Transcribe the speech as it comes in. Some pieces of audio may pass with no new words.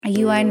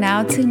You are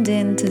now tuned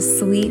in to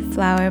Sweet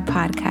Flower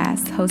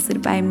Podcast,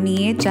 hosted by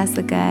me,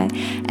 Jessica,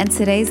 and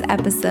today's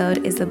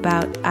episode is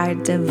about our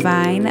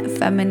divine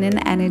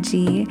feminine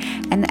energy,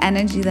 an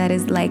energy that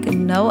is like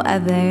no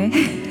other.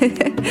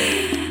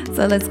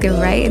 So let's get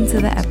right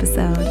into the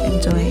episode.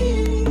 Enjoy.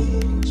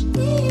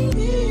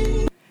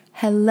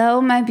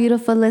 Hello, my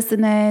beautiful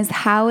listeners.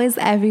 How is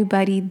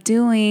everybody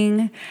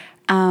doing?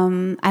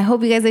 I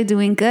hope you guys are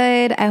doing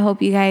good. I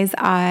hope you guys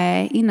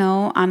are,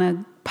 on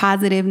a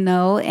positive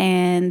note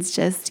and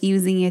just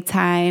using your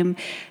time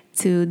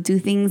to do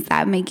things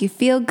that make you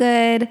feel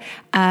good.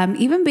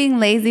 Even being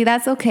lazy,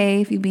 that's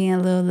okay if you're being a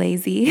little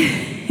lazy.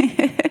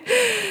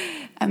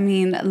 I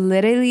mean,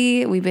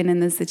 literally, we've been in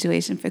this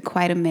situation for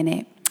quite a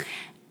minute.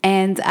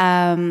 And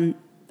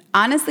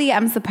honestly,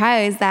 I'm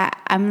surprised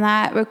that I'm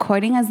not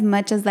recording as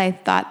much as I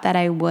thought that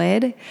I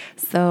would.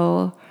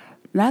 So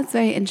that's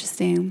very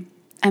interesting.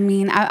 I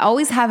mean, I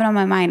always have it on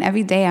my mind.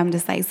 Every day I'm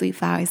just like, sweet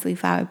flower.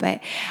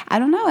 But I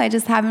don't know. I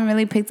just haven't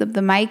really picked up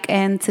the mic.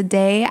 And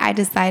today I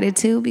decided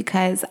to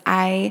because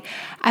I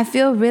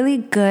feel really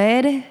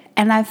good.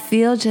 And I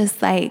feel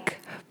just like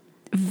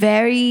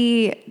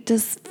very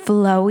just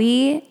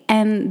flowy.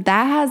 And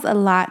that has a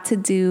lot to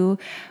do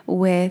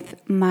with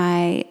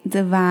my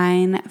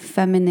divine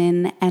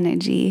feminine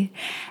energy.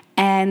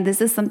 And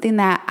this is something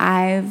that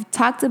I've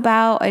talked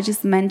about or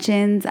just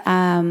mentioned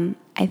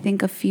I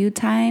think a few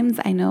times.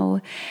 I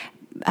know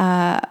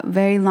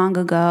very long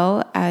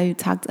ago, I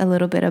talked a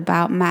little bit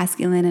about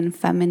masculine and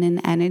feminine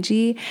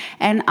energy.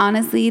 And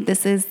honestly,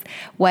 this is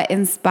what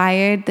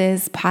inspired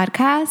this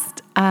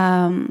podcast.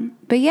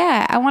 But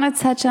yeah, I want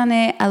to touch on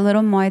it a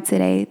little more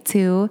today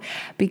too,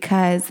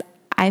 because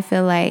I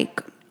feel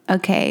like,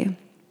 okay,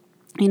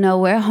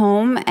 we're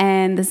home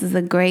and this is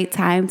a great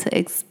time to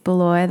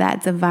explore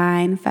that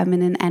divine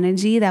feminine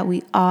energy that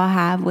we all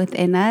have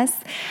within us,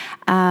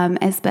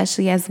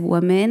 especially as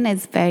women.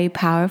 It's very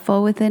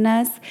powerful within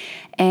us.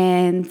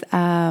 And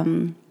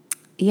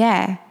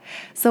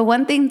so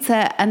one thing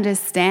to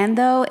understand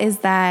though is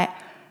that,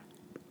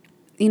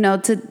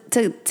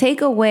 to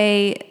take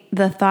away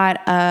the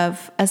thought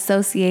of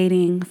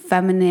associating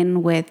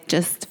feminine with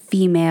just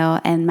female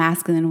and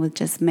masculine with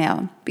just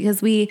male,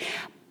 because we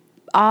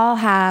all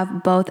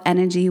have both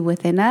energy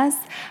within us.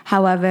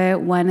 However,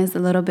 one is a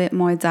little bit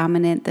more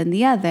dominant than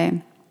the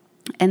other.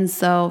 And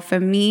so for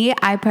me,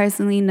 I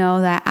personally know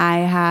that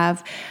I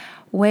have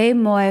way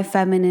more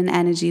feminine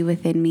energy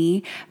within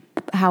me.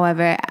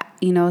 However,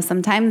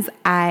 sometimes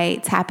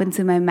I tap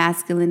into my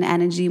masculine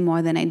energy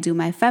more than I do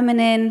my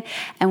feminine.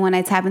 And when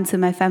I tap into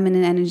my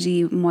feminine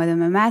energy more than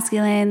my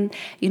masculine,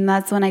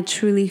 that's when I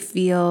truly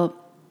feel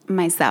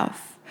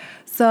myself.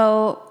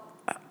 So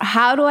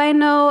how do I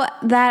know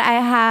that I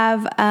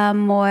have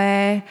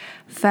more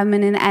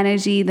feminine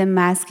energy than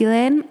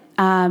masculine?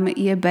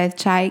 Your birth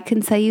chart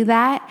can tell you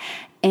that.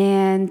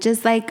 And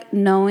just like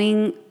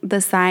knowing the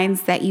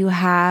signs that you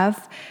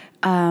have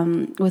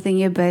within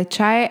your birth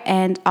chart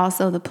and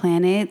also the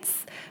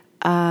planets.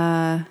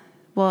 But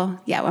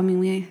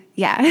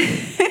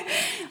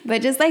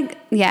just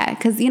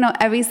because,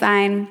 every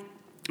sign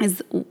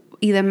is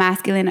either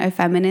masculine or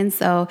feminine.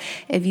 So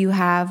if you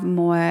have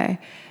more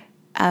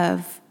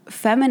of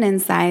feminine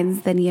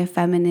signs, then your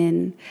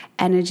feminine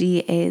energy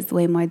is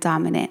way more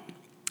dominant.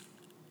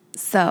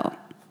 So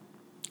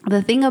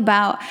the thing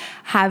about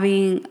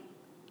having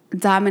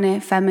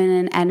dominant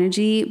feminine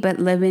energy but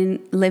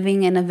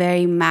living in a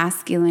very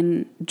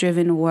masculine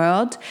driven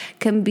world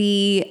can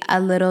be a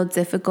little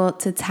difficult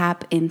to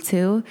tap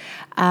into,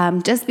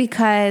 just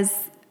because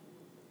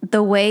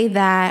the way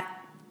that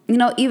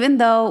even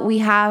though we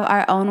have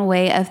our own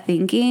way of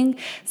thinking,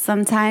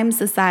 sometimes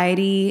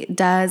society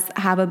does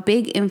have a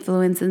big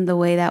influence in the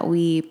way that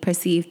we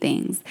perceive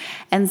things.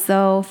 And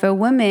so for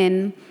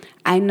women,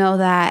 I know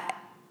that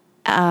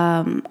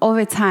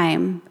over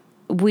time,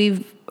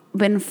 we've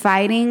been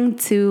fighting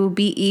to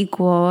be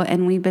equal,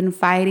 and we've been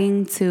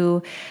fighting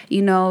to,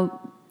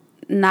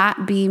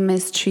 not be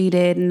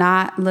mistreated,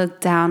 not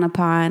looked down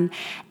upon.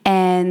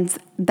 And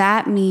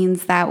that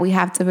means that we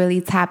have to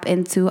really tap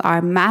into our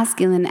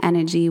masculine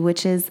energy,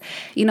 which is,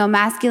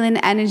 masculine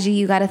energy,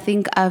 you got to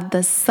think of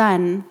the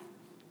sun.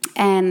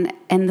 And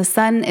the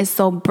sun is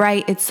so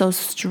bright, it's so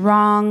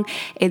strong,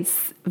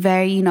 it's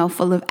very,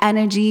 full of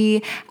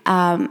energy.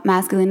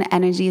 Masculine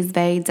energy is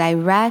very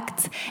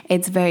direct,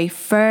 it's very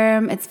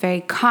firm, it's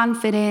very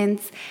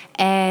confident.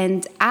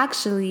 And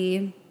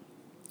actually,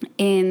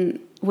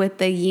 with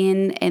the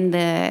yin and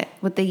the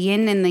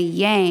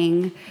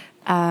yang,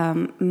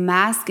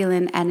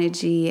 masculine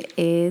energy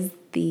is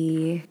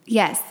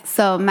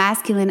so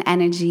masculine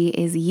energy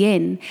is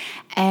yin.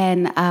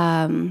 And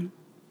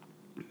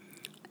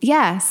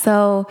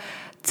so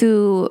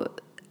to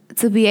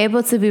be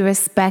able to be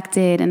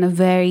respected in a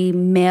very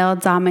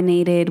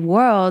male-dominated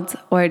world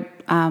or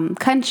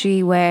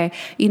country where,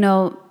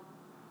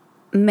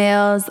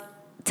 males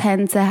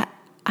tend to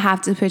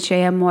have to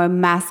portray a more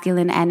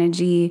masculine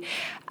energy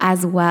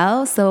as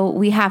well. So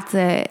we have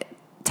to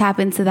tap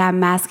into that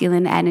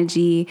masculine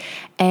energy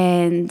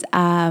and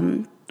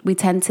we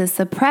tend to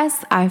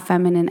suppress our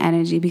feminine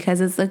energy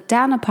because it's looked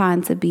down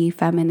upon to be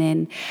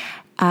feminine,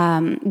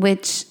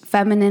 which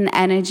feminine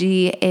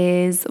energy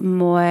is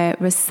more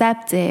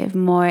receptive,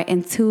 more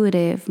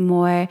intuitive,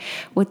 more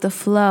with the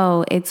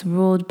flow. It's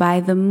ruled by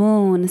the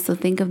moon. So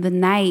think of the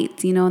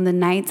night. In the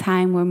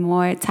nighttime, we're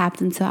more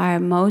tapped into our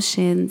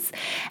emotions.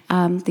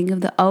 Think of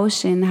the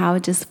ocean, how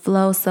it just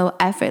flows so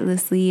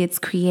effortlessly. It's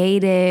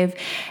creative.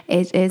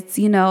 It's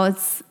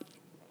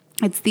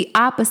the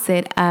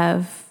opposite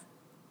of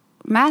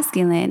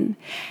masculine.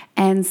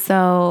 And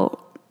so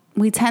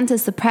we tend to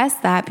suppress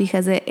that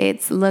because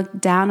it's looked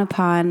down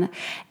upon,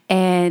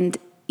 and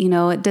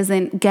it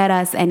doesn't get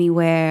us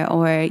anywhere,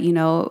 or we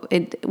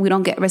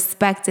don't get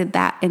respected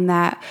in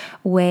that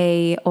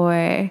way,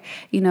 or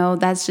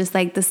that's just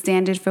like the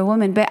standard for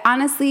women. But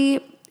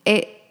honestly,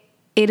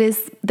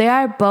 they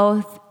are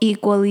both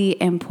equally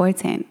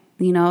important.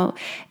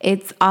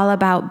 It's all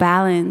about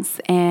balance,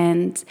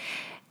 and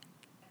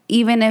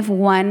even if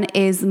one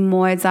is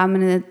more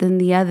dominant than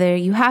the other,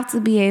 you have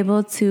to be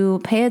able to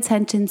pay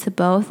attention to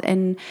both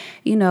and,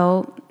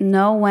 know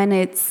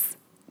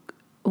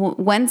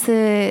when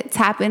to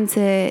tap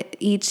into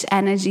each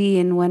energy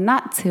and when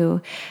not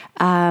to,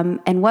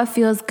 and what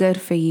feels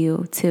good for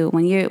you too.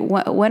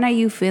 When are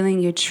you feeling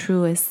your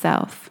truest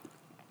self?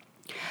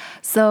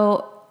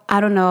 So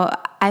I don't know.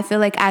 I feel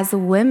like as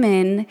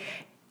women,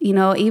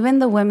 even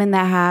the women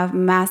that have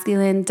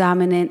masculine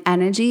dominant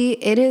energy,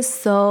 it is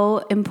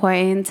so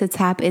important to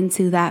tap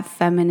into that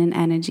feminine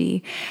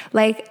energy.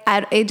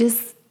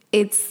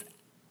 It's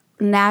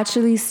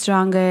naturally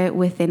stronger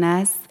within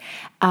us,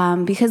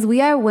 because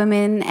we are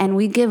women and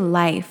we give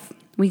life,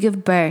 we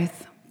give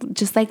birth,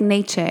 just like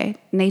nature.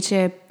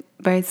 Nature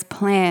births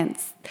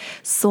plants,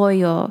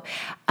 soil,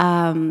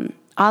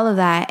 all of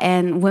that.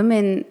 And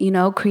women,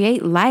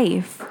 create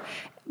life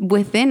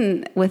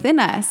within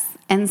us.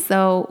 And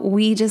so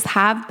we just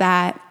have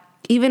that.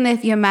 Even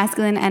if your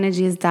masculine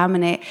energy is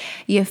dominant,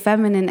 your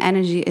feminine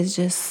energy is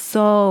just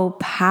so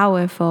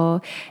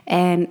powerful.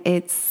 And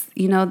it's,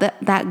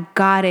 that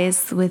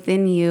goddess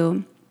within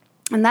you.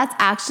 And that's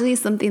actually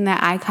something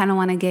that I kind of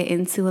want to get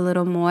into a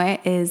little more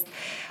is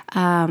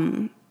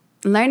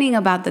learning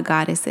about the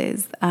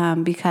goddesses.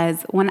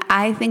 Because when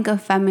I think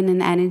of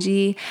feminine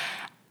energy,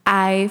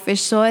 I for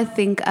sure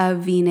think of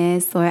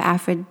Venus or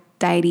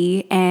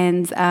Aphrodite,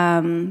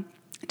 and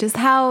just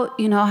how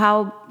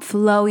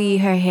flowy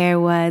her hair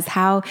was,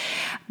 how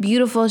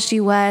beautiful she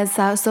was,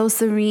 so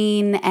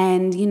serene.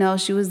 And,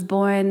 she was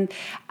born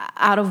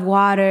out of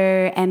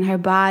water, and her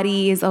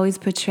body is always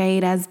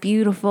portrayed as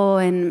beautiful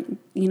and,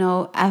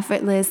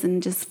 effortless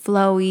and just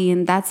flowy.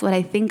 And that's what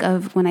I think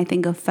of when I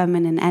think of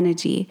feminine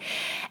energy.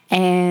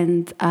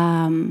 And,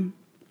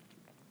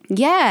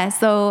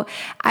 so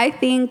I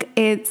think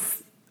it's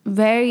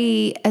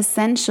very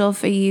essential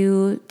for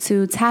you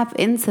to tap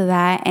into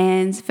that.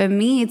 And for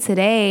me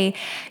today,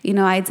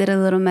 I did a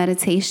little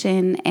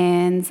meditation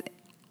and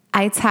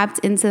I tapped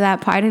into that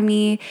part of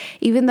me.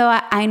 Even though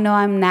I know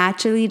I'm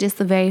naturally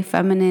just a very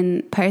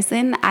feminine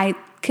person, I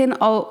can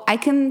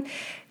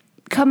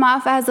come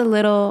off as a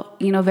little,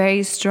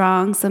 very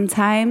strong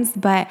sometimes,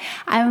 but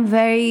I'm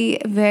very,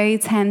 very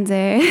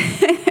tender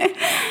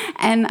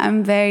and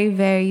I'm very,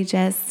 very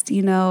just,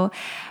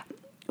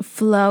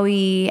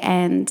 flowy,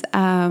 and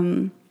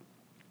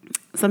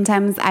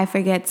sometimes I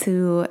forget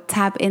to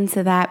tap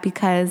into that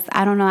because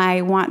I don't know,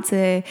 I want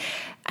to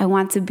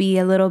be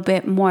a little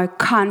bit more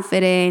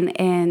confident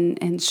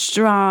and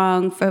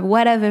strong for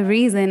whatever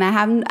reason.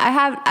 I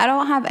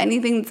don't have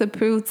anything to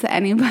prove to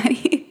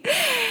anybody.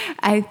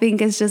 I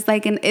think it's just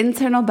like an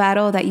internal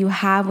battle that you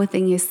have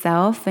within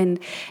yourself, and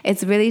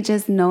it's really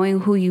just knowing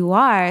who you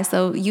are.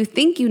 So you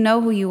think you know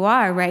who you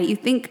are, right? You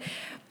think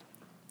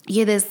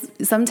you're this.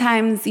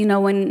 Sometimes,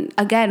 when,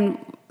 again,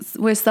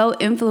 we're so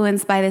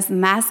influenced by this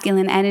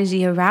masculine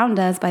energy around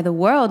us, by the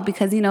world,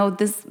 because,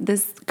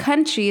 this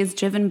country is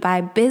driven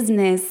by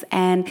business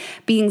and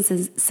being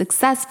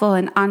successful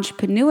and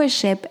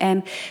entrepreneurship.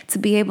 And to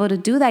be able to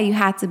do that, you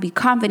had to be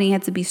confident, you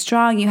had to be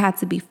strong, you had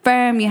to be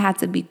firm, you had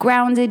to be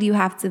grounded, you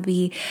have to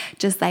be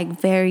just like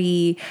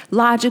very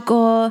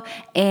logical.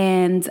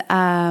 And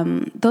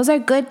those are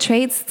good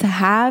traits to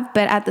have.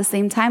 But at the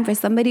same time, for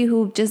somebody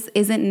who just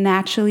isn't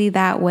naturally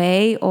that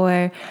way,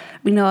 or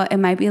it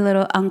might be a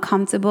little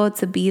uncomfortable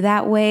to be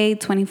that way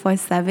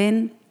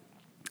 24/7.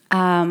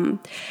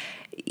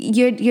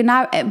 You're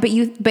not,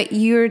 but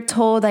you're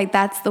told like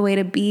that's the way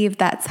to be if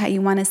that's how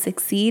you want to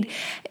succeed.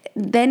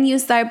 Then you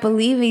start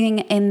believing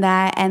in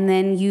that, and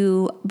then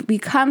you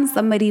become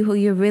somebody who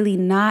you're really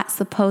not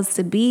supposed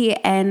to be.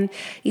 And,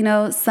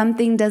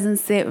 something doesn't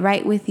sit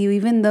right with you,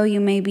 even though you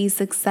may be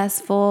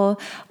successful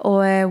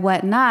or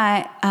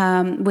whatnot,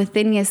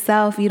 within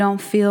yourself, you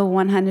don't feel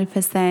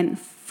 100%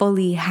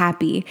 fully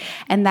happy.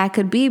 And that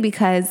could be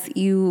because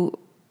you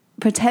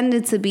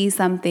pretended to be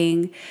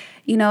something,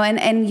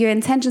 and your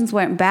intentions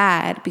weren't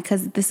bad,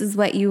 because this is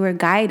what you were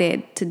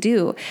guided to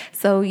do.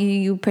 So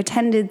you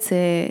pretended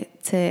to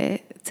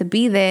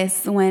be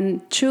this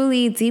when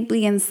truly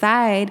deeply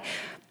inside,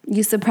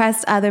 you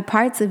suppressed other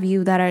parts of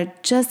you that are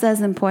just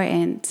as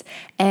important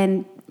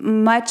and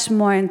much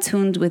more in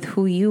tune with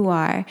who you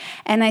are.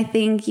 And I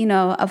think,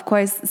 of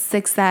course,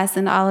 success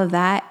and all of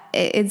that,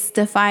 it's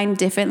defined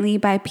differently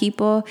by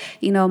people.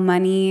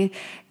 Money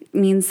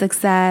means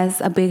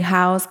success, a big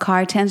house,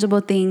 car,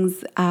 tangible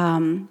things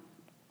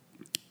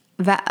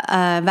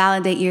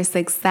validate your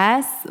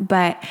success.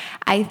 But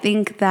I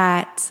think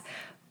that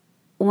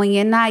when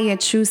you're not your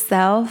true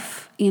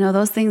self,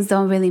 those things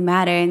don't really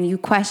matter, and you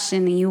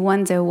question and you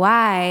wonder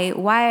why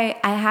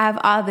I have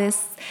all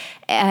this,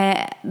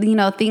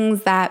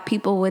 things that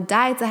people would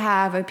die to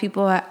have, or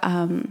people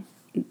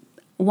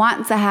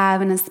want to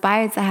have and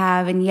aspire to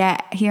have, and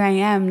yet here I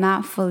am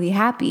not fully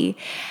happy.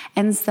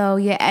 And so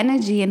your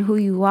energy and who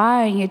you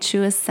are and your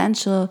true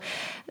essential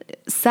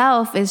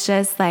self is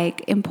just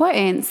like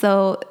important.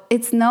 So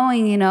it's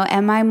knowing,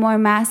 am I more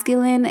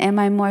masculine? Am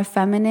I more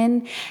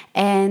feminine?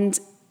 And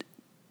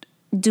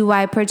do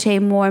I portray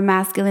more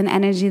masculine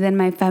energy than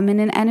my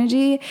feminine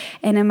energy?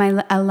 And am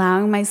I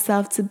allowing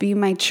myself to be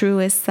my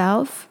truest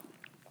self?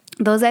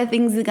 Those are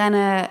things you're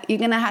gonna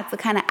have to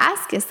kind of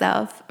ask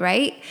yourself,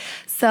 right?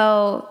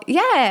 So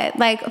yeah,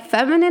 like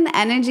feminine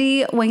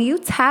energy, when you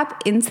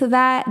tap into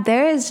that,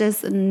 there is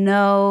just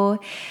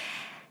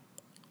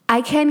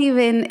I can't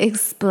even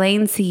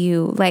explain to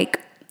you. Like,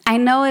 I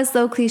know it's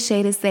so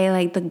cliche to say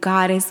like the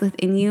goddess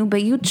within you,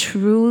 but you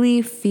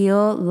truly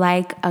feel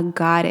like a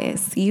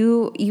goddess.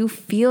 You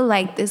feel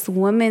like this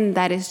woman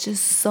that is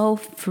just so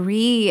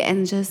free,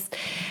 and just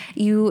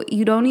you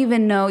don't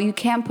even know, you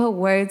can't put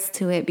words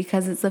to it,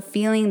 because it's a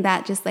feeling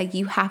that just like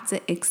you have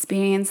to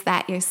experience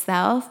that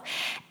yourself.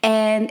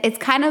 And it's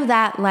kind of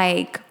that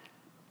like,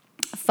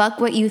 fuck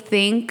what you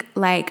think,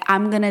 like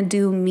I'm gonna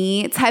do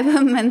me type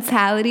of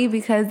mentality.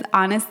 Because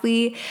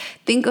honestly,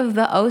 think of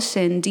the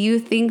ocean. Do you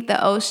think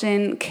the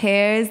ocean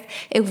cares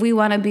if we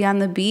want to be on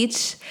the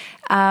beach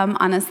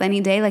on a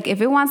sunny day? Like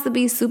if it wants to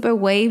be super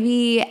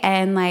wavy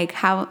and like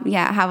have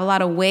a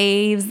lot of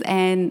waves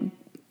and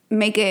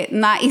make it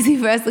not easy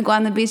for us to go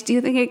on the beach, do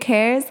you think it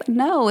cares?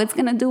 No, it's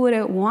gonna do what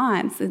it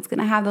wants. It's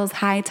gonna have those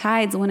high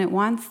tides when it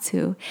wants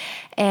to.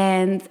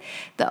 And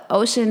the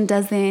ocean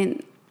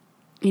doesn't,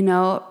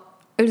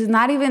 it's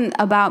not even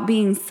about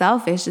being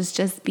selfish. It's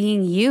just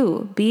being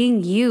you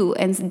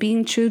and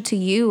being true to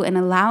you, and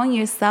allowing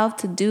yourself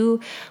to do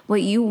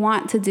what you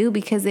want to do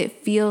because it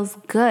feels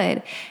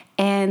good,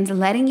 and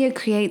letting your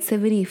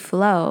creativity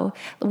flow.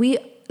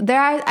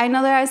 I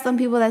know there are some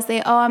people that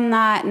say, oh, I'm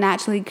not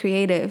naturally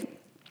creative.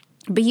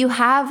 But you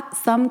have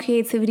some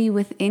creativity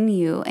within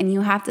you, and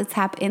you have to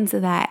tap into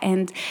that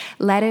and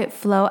let it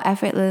flow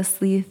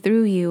effortlessly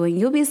through you. And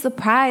you'll be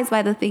surprised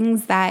by the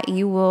things that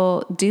you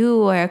will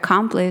do or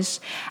accomplish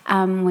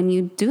when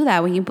you do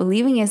that, when you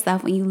believe in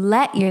yourself, when you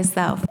let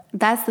yourself.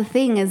 That's the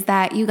thing, is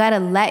that you got to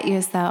let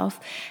yourself.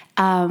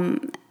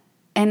 And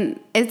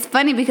it's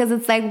funny because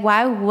it's like,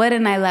 why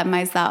wouldn't I let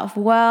myself?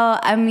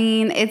 Well, I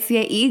mean, it's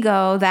your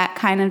ego that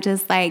kind of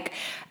just like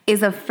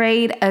is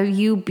afraid of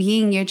you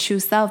being your true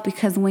self.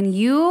 Because when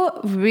you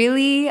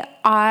really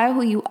are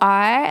who you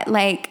are,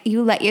 like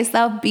you let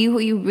yourself be who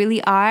you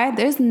really are,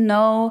 there's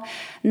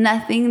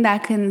nothing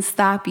that can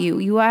stop you.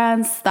 You are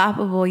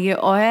unstoppable. Your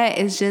aura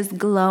is just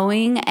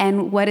glowing,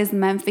 and what is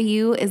meant for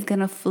you is going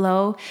to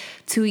flow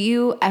to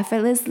you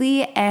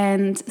effortlessly.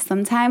 And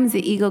sometimes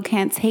your ego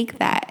can't take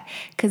that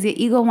because your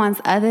ego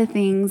wants other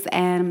things.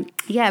 And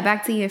yeah,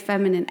 back to your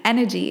feminine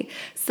energy.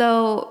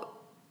 So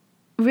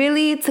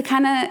really, to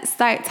kind of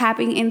start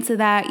tapping into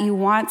that, you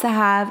want to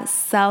have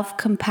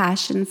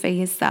self-compassion for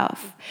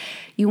yourself.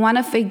 You want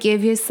to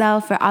forgive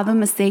yourself for all the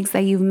mistakes that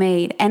you've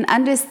made, and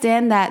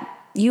understand that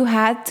you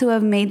had to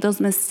have made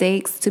those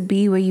mistakes to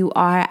be where you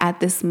are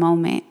at this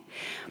moment.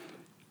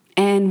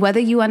 And whether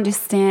you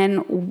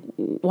understand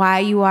why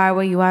you are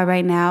where you are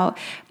right now,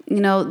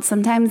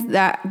 sometimes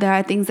there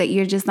are things that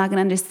you're just not going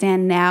to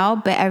understand now,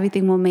 but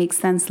everything will make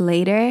sense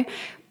later.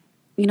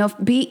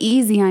 Be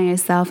easy on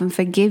yourself and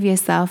forgive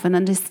yourself, and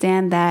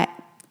understand that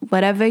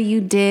whatever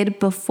you did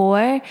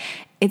before,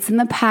 it's in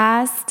the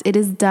past, it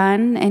is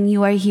done, and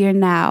you are here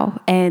now,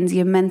 and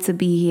you're meant to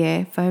be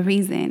here for a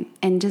reason.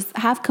 And just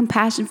have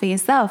compassion for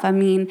yourself. I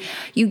mean,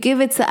 you give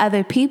it to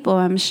other people.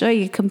 I'm sure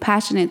you're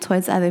compassionate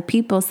towards other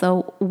people,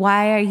 so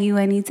why are you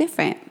any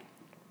different?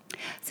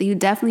 So you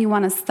definitely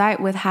want to start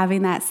with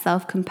having that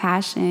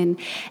self-compassion,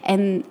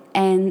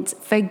 and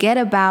forget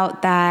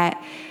about that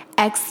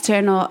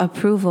external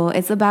approval.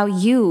 It's about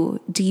you.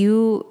 Do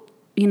you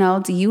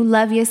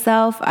love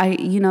yourself?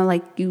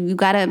 You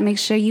got to make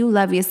sure you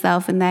love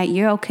yourself, and that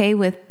you're okay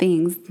with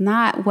things,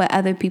 not what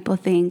other people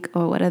think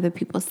or what other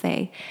people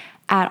say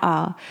at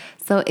all.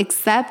 So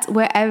accept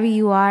wherever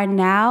you are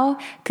now,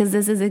 because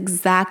this is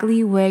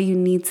exactly where you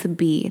need to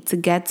be to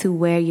get to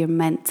where you're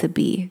meant to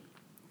be.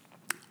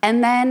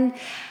 And then,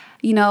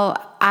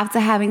 after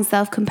having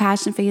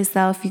self-compassion for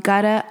yourself, you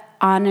got to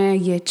honor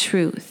your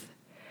truth.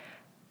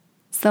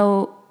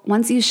 So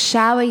once you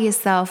shower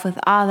yourself with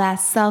all that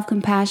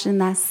self-compassion,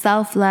 that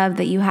self-love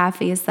that you have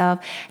for yourself,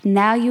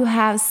 now you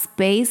have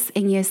space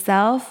in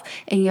yourself,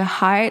 in your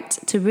heart,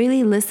 to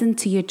really listen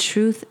to your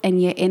truth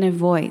and your inner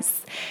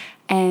voice.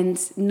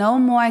 And no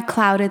more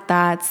clouded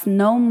thoughts,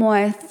 no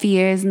more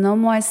fears, no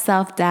more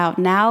self-doubt.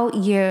 Now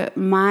your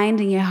mind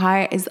and your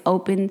heart is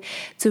open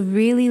to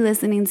really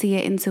listening to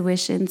your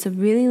intuition, to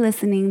really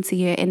listening to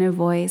your inner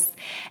voice.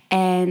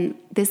 And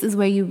this is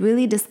where you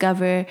really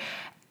discover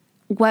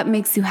what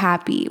makes you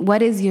happy.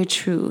 What is your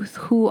truth?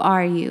 Who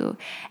are you?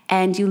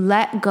 And you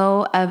let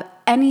go of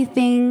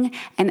anything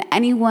and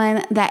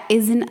anyone that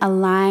isn't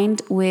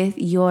aligned with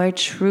your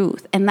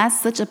truth. And that's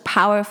such a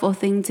powerful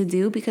thing to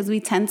do, because we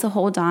tend to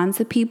hold on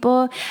to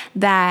people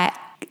that,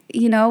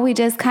 we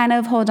just kind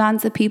of hold on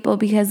to people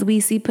because we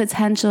see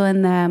potential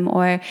in them,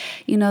 or,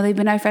 they've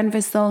been our friend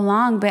for so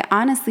long. But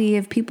honestly,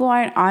 if people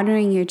aren't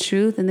honoring your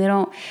truth and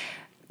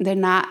they're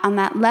not on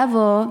that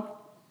level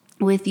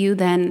with you,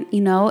 then,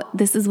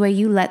 this is where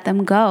you let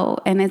them go.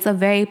 And it's a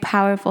very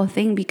powerful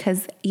thing,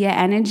 because your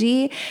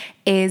energy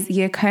is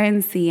your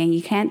currency and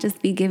you can't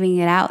just be giving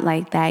it out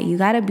like that. You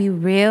got to be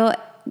real,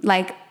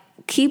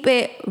 keep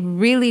it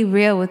really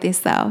real with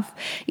yourself.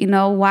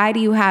 Why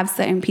do you have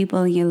certain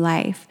people in your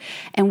life,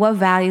 and what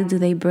value do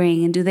they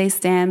bring, and do they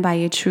stand by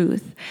your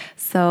truth?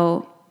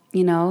 So,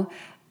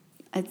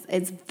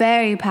 it's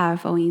very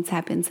powerful when you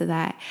tap into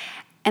that.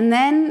 And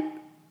then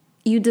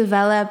you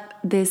develop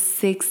this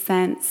sixth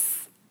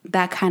sense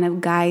that kind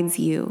of guides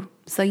you.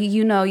 So,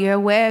 you're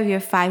aware of your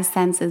five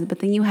senses, but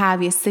then you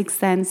have your sixth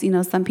sense.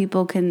 Some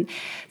people can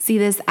see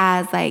this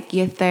as like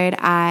your third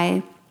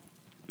eye.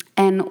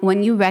 And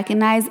when you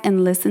recognize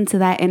and listen to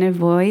that inner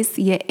voice,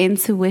 your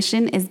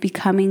intuition is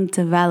becoming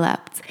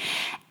developed.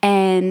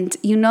 And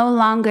you no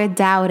longer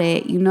doubt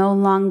it. You no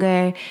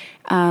longer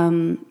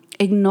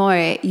ignore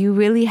it. You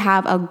really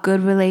have a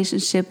good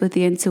relationship with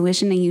your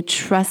intuition, and you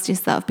trust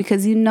yourself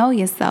because you know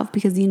yourself,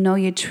 because you know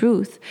your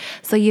truth.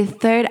 So your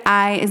third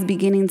eye is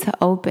beginning to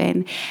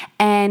open,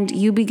 and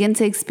you begin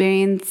to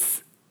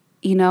experience,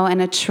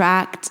 and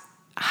attract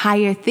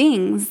higher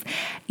things.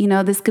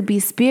 This could be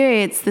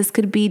spirits. This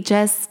could be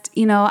just,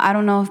 I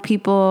don't know if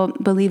people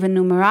believe in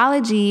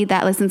numerology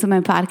that listen to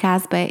my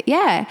podcast, but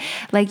yeah,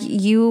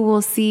 you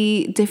will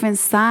see different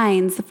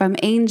signs from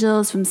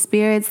angels, from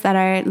spirits that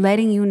are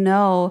letting you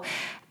know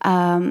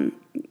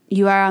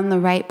you are on the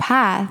right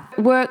path.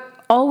 We're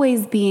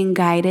always being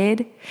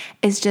guided.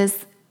 It's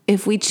just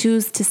if we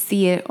choose to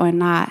see it or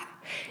not.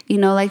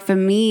 For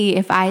me,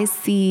 if I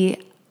see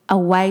a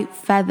white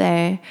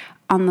feather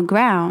on the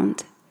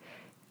ground,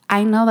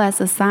 I know that's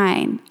a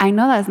sign. I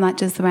know that's not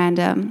just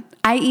random.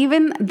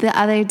 The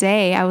other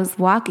day, I was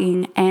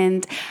walking,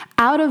 and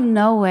out of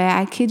nowhere,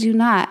 I kid you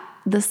not,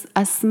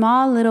 a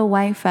small little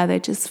white feather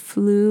just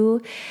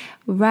flew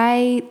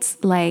right,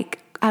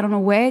 I don't know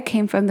where it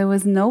came from. There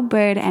was no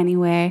bird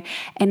anywhere.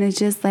 And it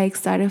just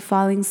started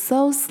falling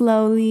so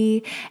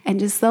slowly and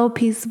just so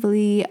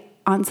peacefully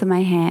onto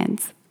my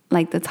hands,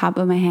 the top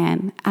of my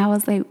hand. I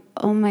was like,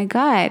 oh my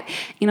God.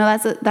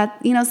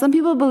 Some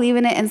people believe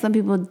in it and some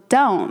people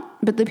don't.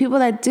 But the people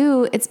that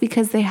do, it's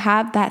because they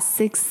have that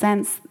sixth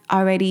sense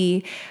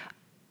already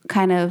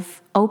kind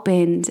of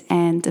opened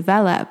and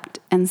developed.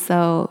 And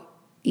so,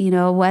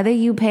 whether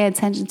you pay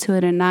attention to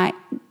it or not,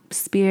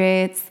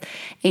 spirits,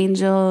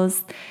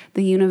 angels,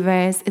 the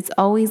universe, it's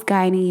always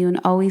guiding you and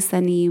always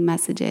sending you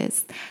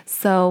messages.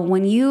 So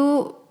when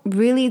you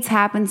really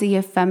tap into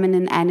your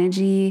feminine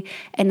energy,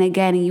 and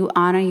again, you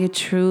honor your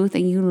truth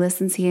and you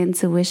listen to your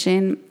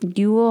intuition,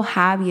 you will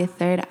have your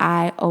third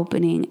eye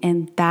opening.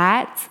 And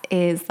that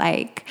is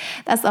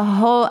that's a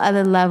whole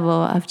other level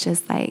of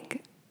just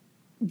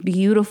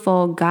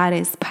beautiful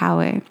goddess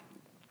power.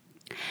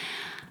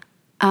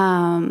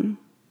 And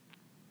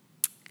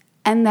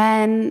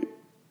then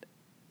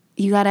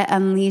you got to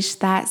unleash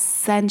that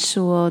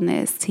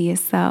sensualness to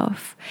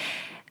yourself.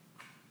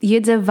 Your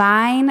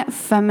divine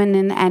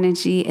feminine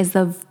energy is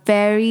a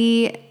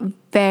very,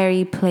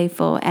 very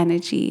playful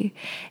energy.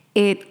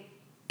 It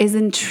is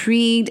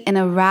intrigued and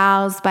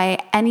aroused by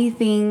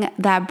anything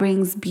that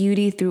brings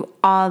beauty through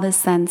all the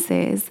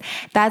senses.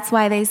 That's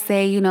why they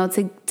say,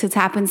 to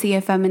tap into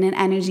your feminine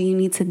energy, you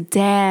need to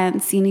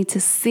dance, you need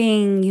to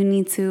sing, you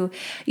need to,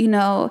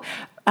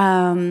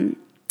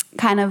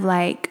 kind of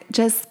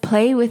just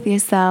play with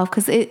yourself,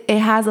 because it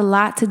has a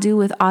lot to do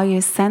with all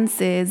your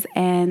senses.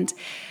 And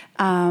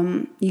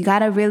you got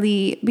to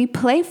really be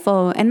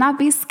playful and not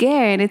be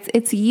scared.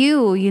 It's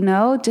you,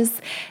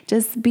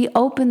 just be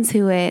open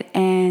to it,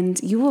 and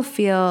you will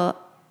feel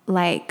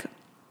I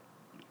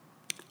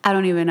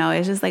don't even know.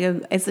 It's just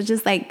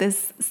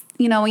this,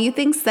 when you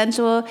think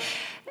sensual,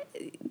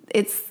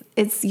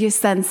 it's your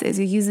senses.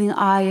 You're using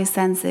all your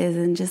senses,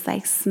 and just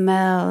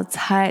smell,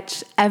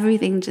 touch,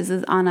 everything just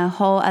is on a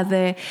whole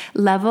other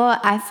level.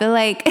 I feel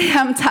like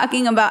I'm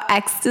talking about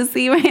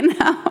ecstasy right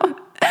now.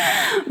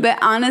 But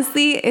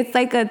honestly, it's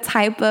like a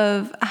type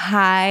of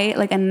high,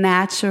 like a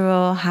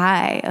natural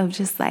high of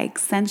just like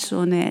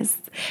sensualness.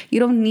 You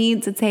don't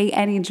need to take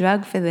any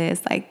drug for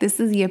this. Like, this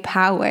is your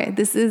power.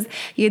 This is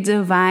your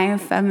divine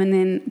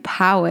feminine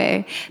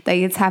power that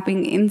you're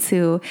tapping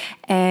into.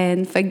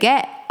 And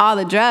forget all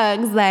the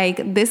drugs.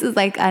 Like, this is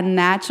like a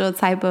natural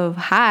type of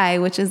high,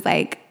 which is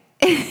like,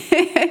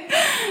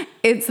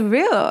 it's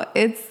real.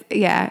 It's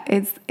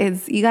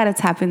you got to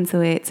tap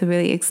into it to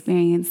really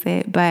experience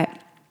it. But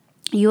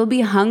you'll be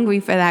hungry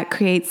for that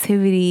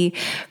creativity,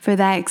 for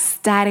that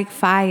ecstatic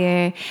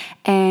fire.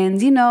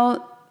 And,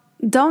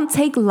 don't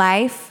take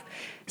life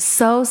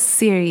so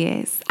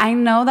serious. I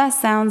know that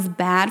sounds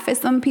bad for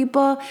some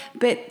people,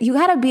 but you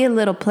got to be a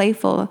little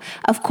playful.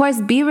 Of course,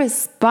 be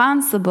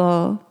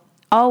responsible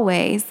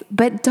always,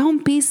 but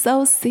don't be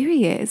so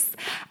serious.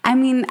 I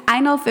mean, I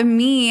know for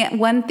me,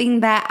 one thing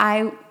that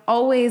I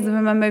always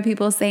remember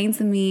people saying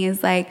to me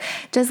is like,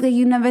 Jessica,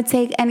 you never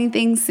take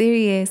anything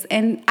serious.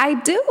 And I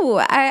do.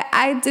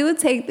 I do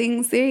take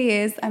things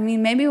serious. I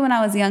mean, maybe when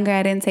I was younger,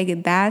 I didn't take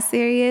it that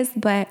serious,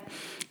 but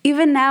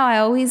even now, I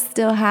always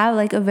still have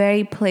like a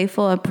very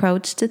playful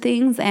approach to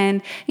things.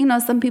 And,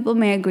 some people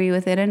may agree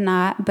with it or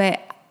not,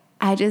 but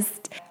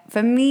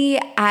for me,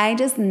 I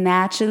just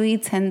naturally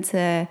tend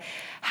to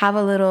have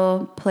a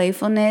little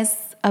playfulness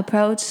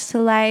approach to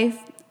life,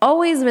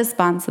 always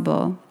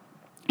responsible.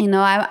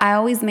 I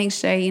always make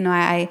sure,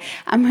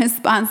 I'm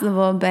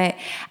responsible, but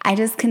I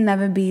just can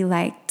never be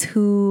like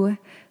too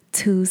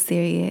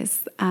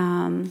serious.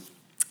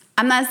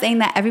 I'm not saying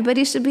that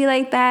everybody should be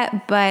like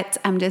that, but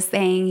I'm just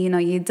saying,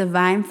 your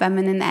divine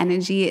feminine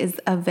energy is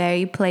a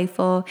very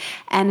playful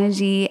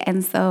energy.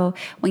 And so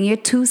when you're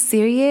too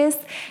serious,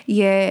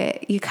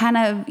 you kind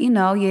of,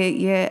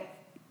 you're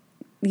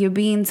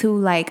being too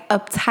like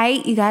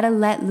uptight. You got to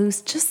let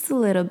loose just a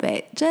little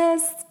bit,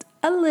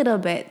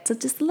 So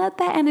just let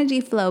that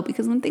energy flow,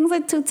 because when things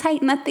are too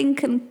tight, nothing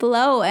can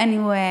flow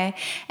anywhere.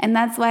 And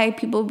that's why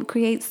people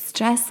create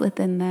stress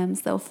within them.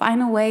 So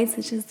find a way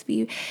to just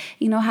be,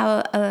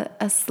 have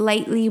a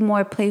slightly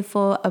more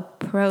playful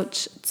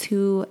approach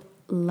to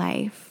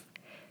life.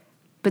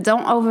 But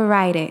don't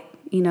override it,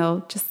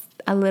 just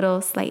a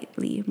little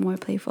slightly more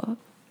playful.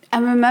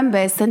 And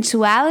remember,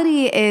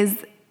 sensuality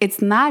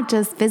it's not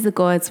just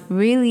physical. It's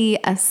really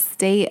a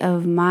state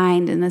of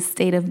mind and a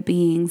state of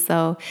being.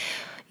 So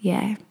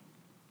yeah.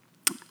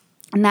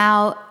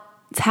 Now,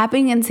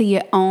 tapping into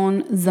your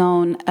own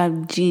zone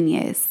of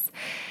genius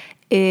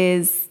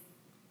is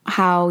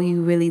how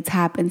you really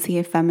tap into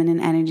your feminine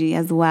energy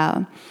as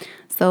well.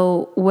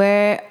 So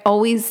we're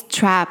always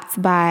trapped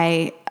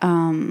by,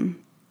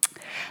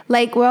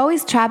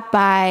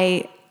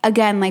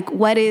 again, like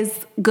what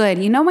is good?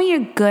 When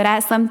you're good at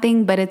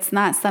something, but it's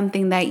not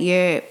something that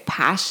you're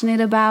passionate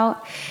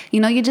about,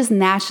 you're just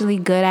naturally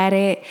good at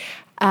it.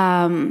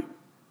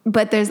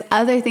 But there's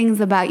other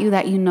things about you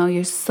that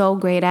you're so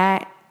great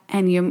at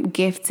and you're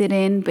gifted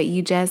in, but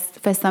you just,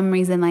 for some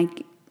reason,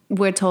 like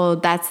we're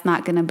told that's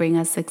not going to bring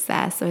us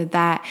success, or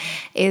that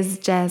is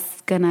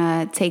just going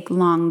to take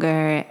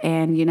longer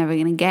and you're never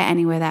going to get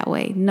anywhere that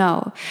way.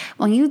 No.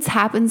 When you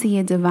tap into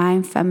your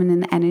divine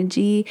feminine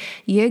energy,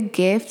 your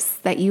gifts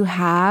that you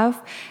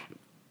have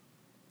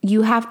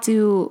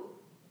to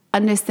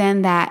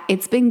understand that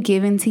it's been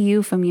given to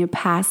you from your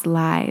past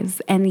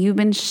lives, and they've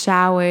been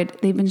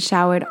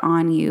showered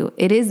on you.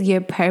 It is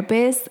your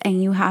purpose,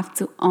 and you have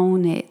to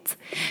own it.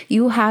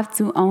 You have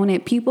to own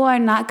it. People are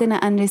not going to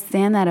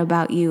understand that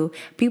about you.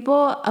 People,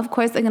 of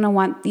course, are going to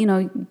want,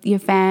 your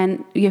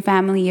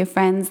family, your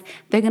friends,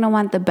 they're going to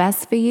want the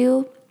best for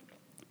you,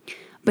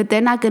 but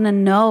they're not going to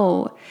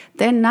know.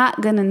 They're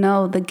not going to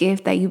know the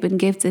gift that you've been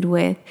gifted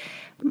with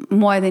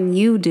more than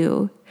you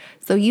do.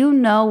 So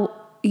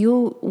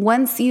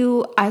once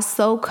you are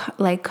so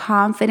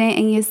confident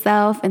in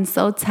yourself and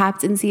so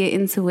tapped into your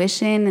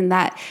intuition and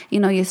that,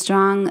 your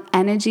strong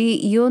energy,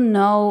 you'll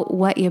know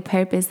what your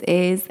purpose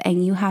is,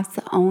 and you have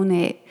to own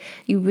it.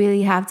 You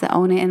really have to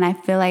own it. And I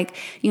feel like,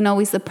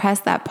 we suppress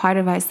that part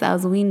of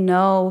ourselves. We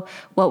know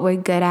what we're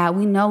good at.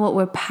 We know what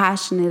we're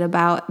passionate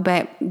about,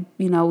 but,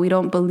 we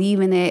don't believe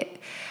in it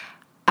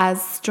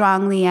as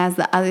strongly as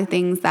the other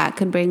things that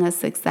could bring us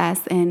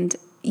success. And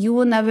you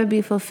will never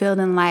be fulfilled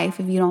in life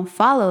if you don't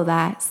follow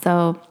that.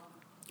 So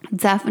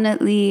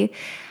definitely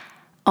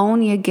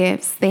own your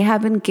gifts. They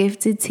have been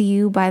gifted to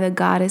you by the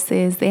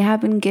goddesses. They have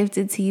been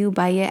gifted to you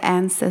by your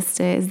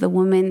ancestors, the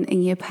women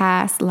in your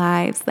past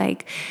lives.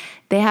 Like,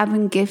 they have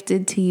been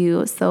gifted to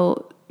you.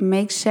 So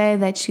make sure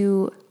that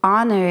you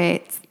honor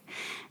it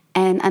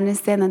and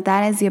understand that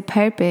that is your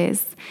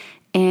purpose,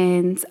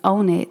 and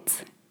own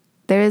it.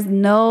 There is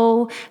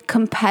no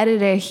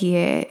competitor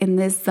here in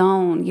this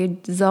zone, your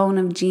zone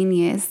of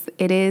genius.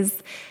 It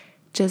is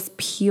just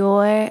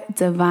pure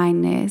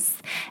divineness.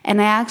 And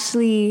I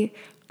actually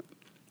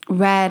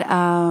read,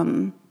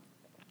 I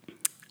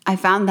I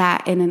found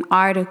that in an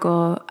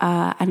article,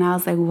 and I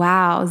was like,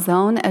 wow,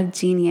 zone of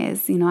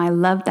genius. I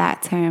love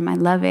that term. I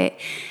love it.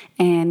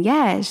 And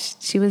yeah,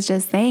 she was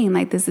just saying,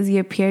 like, this is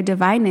your pure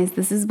divineness.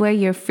 This is where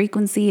your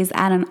frequency is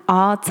at an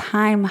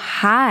all-time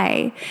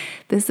high.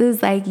 This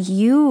is like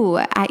you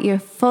at your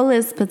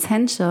fullest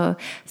potential.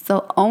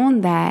 So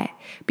own that.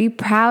 Be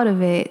proud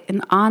of it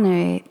and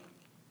honor it.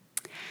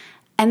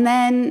 And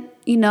then,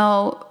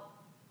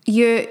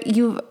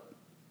 you've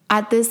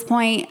at this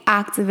point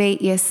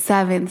activate your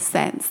seventh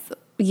sense.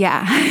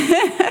 Yeah,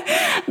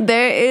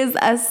 there is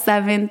a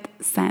seventh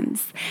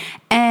sense.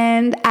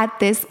 And at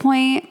this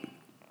point,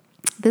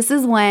 this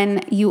is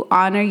when you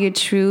honor your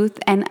truth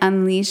and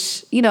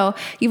unleash,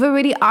 you've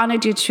already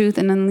honored your truth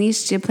and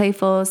unleashed your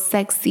playful,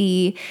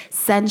 sexy,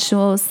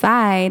 sensual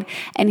side.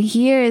 And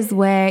here is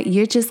where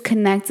you're just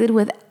connected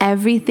with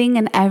everything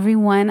and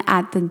everyone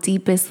at the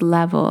deepest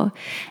level.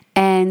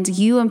 And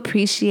you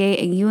appreciate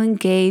and you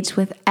engage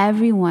with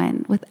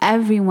everyone,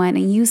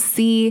 and you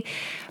see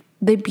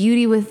the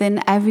beauty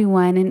within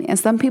everyone. And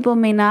some people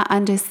may not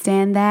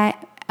understand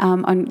that.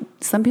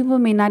 Some people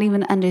may not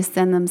even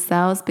understand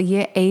themselves, but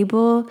you're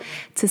able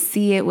to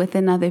see it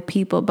within other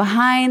people.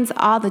 Behind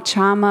all the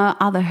trauma,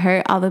 all the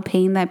hurt, all the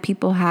pain that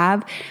people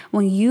have,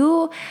 when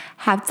you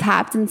have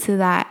tapped into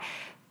that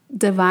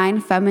divine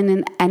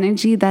feminine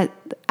energy that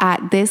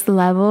at this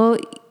level,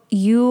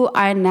 you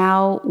are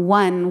now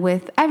one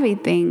with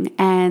everything.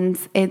 And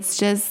it's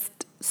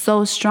just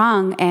so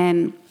strong.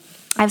 And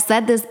I've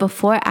said this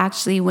before,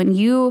 actually,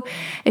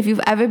 if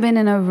you've ever been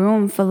in a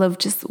room full of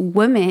just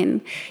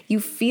women, you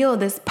feel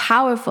this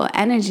powerful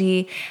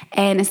energy.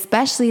 And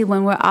especially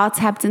when we're all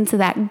tapped into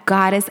that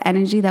goddess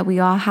energy that we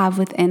all have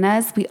within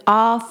us, we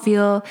all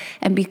feel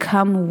and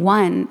become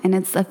one. And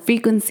it's a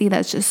frequency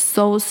that's just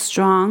so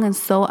strong and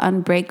so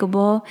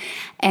unbreakable.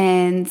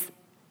 And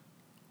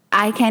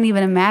I can't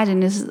even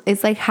imagine.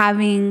 It's like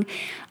having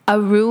a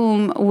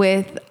room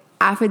with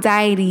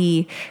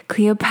Aphrodite,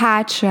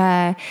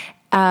 Cleopatra,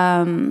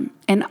 and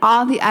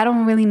I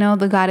don't really know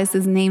the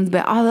goddesses' names,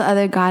 but all the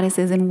other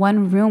goddesses in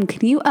one room.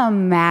 Can you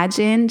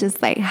imagine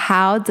just like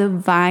how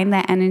divine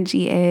that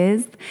energy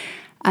is?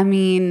 I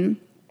mean,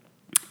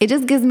 it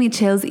just gives me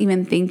chills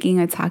even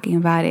thinking or talking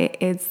about it.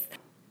 It's,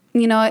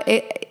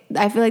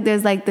 I feel like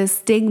there's like this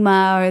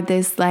stigma or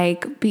this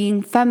like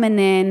being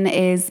feminine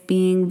is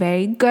being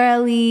very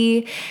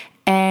girly.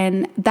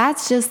 And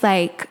that's just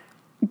like,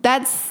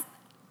 that's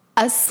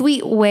a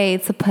sweet way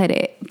to put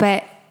it.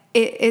 But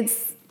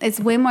it's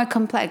way more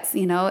complex,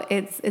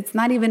 It's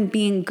not even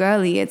being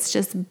girly. It's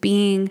just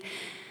being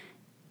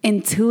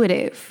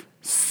intuitive.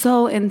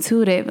 So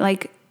intuitive.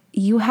 Like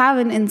you have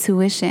an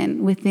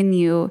intuition within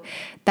you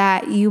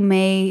that you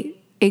may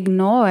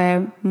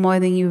ignore more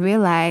than you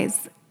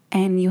realize.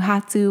 And you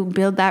have to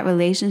build that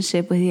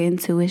relationship with your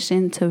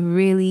intuition to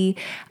really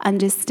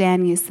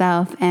understand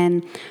yourself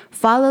and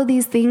follow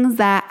these things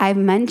that I've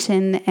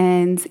mentioned,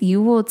 and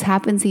you will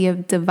tap into your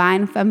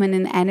divine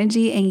feminine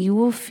energy and you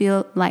will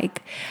feel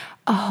like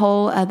a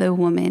whole other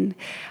woman.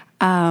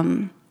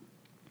 And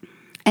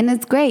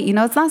it's great.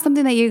 It's not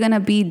something that you're going to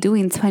be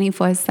doing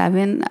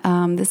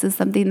 24/7. This is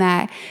something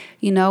that,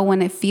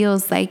 when it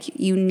feels like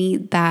you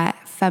need that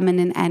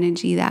feminine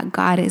energy, that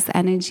goddess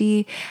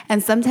energy.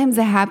 And sometimes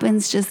it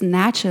happens just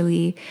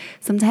naturally.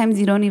 Sometimes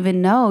you don't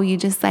even know. You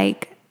just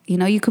like,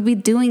 you could be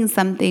doing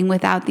something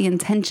without the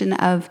intention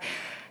of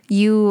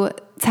you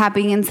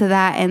tapping into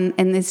that.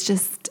 And it's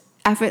just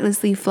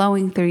effortlessly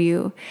flowing through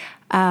you.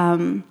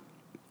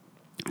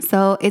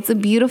 So it's a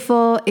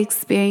beautiful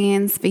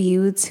experience for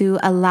you to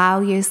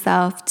allow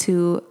yourself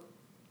to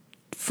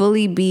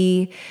fully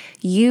be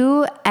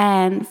you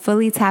and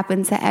fully tap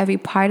into every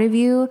part of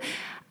you.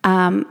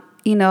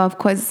 Of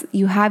course,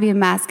 you have your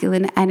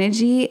masculine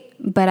energy,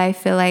 but I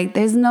feel like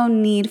there's no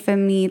need for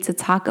me to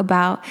talk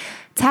about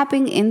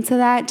tapping into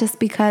that just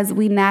because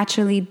we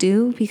naturally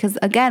do. Because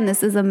again,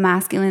 this is a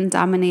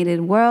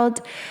masculine-dominated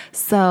world,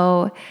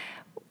 so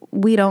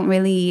we don't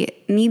really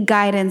need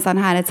guidance on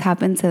how to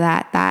tap into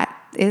that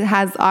it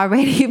has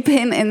already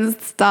been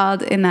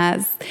installed in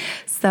us.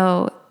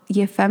 So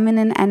your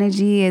feminine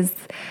energy is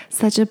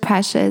such a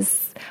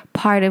precious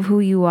part of who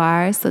you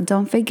are. So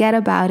don't forget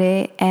about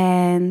it.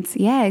 And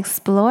yeah,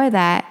 explore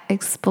that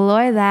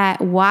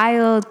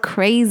wild,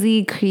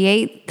 crazy,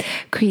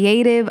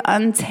 creative,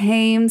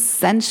 untamed,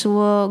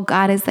 sensual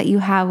goddess that you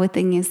have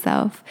within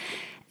yourself.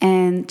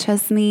 And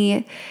trust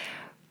me,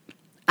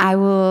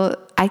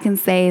 I can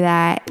say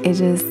that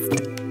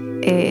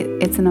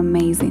it's an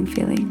amazing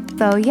feeling.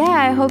 So yeah,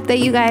 I hope that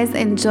you guys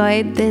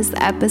enjoyed this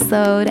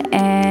episode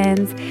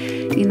and,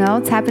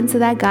 tap into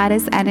that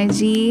goddess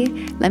energy.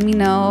 Let me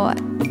know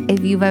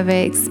if you've ever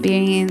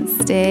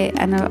experienced it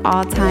at an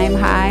all-time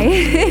high.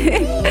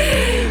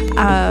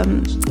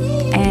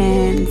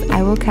 And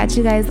I will catch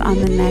you guys on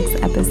the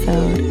next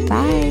episode.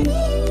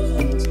 Bye.